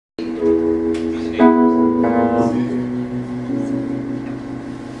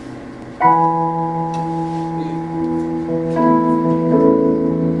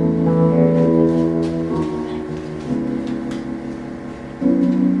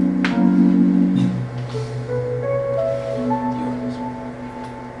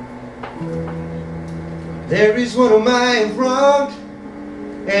There is one of mine in front,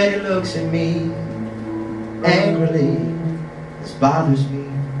 and he looks at me angrily. This bothers me,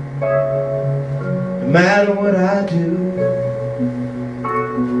 no matter what I do.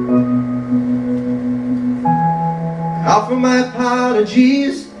 I offer my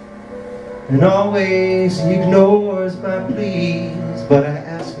apologies, and always he ignores my pleas. But I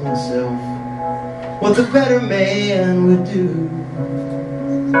ask myself what the better man would do.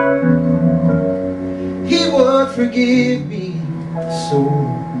 He would forgive me, so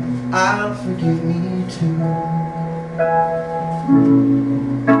I'll forgive me too.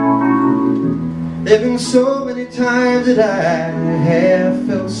 There've been so many times that I have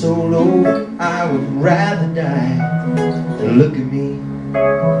felt so low, I would rather die than look at me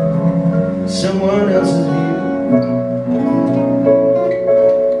someone else's view.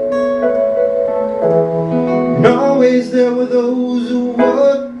 And always there were those who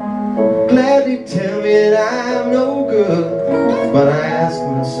would gladly tell me that I'm no good. But I ask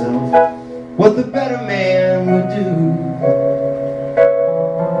myself what the better man would do.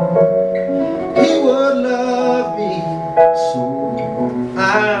 He would love me, so I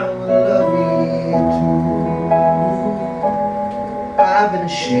would love me too. I've been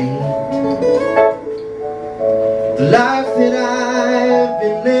ashamed the life that I've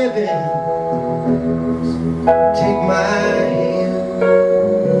been living. Take my hand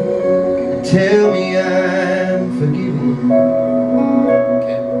and tell me I'm forgiven.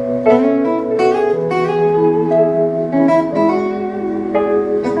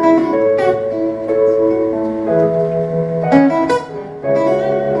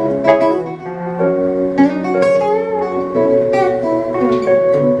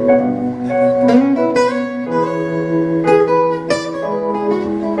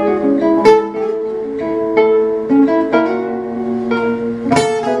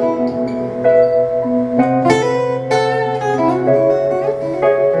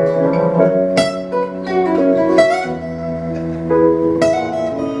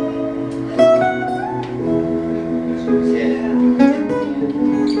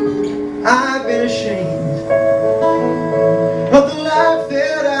 I've been ashamed of the life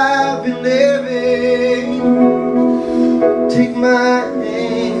that I've been living. Take my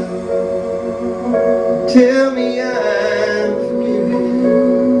hand, tell me I'm forgiven.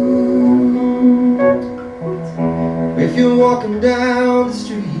 If you're walking down the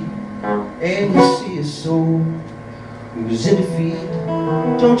street and you see a soul who's in defeat,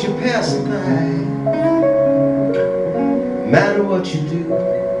 don't you pass him by, no matter what you do.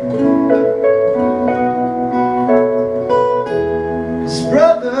 'Cause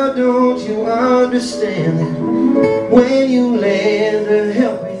brother, don't you understand that when you lend a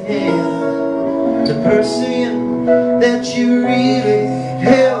helping hand, the person that you really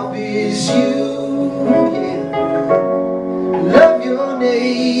help is you. Yeah. Love your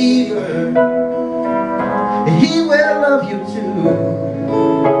neighbor, and he will love you too.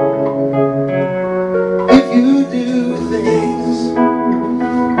 If you do things,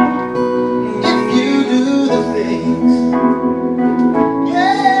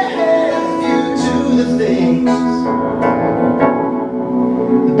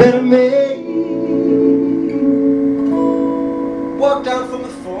 the better man. Walk down from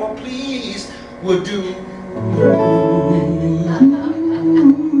the floor, please, would do.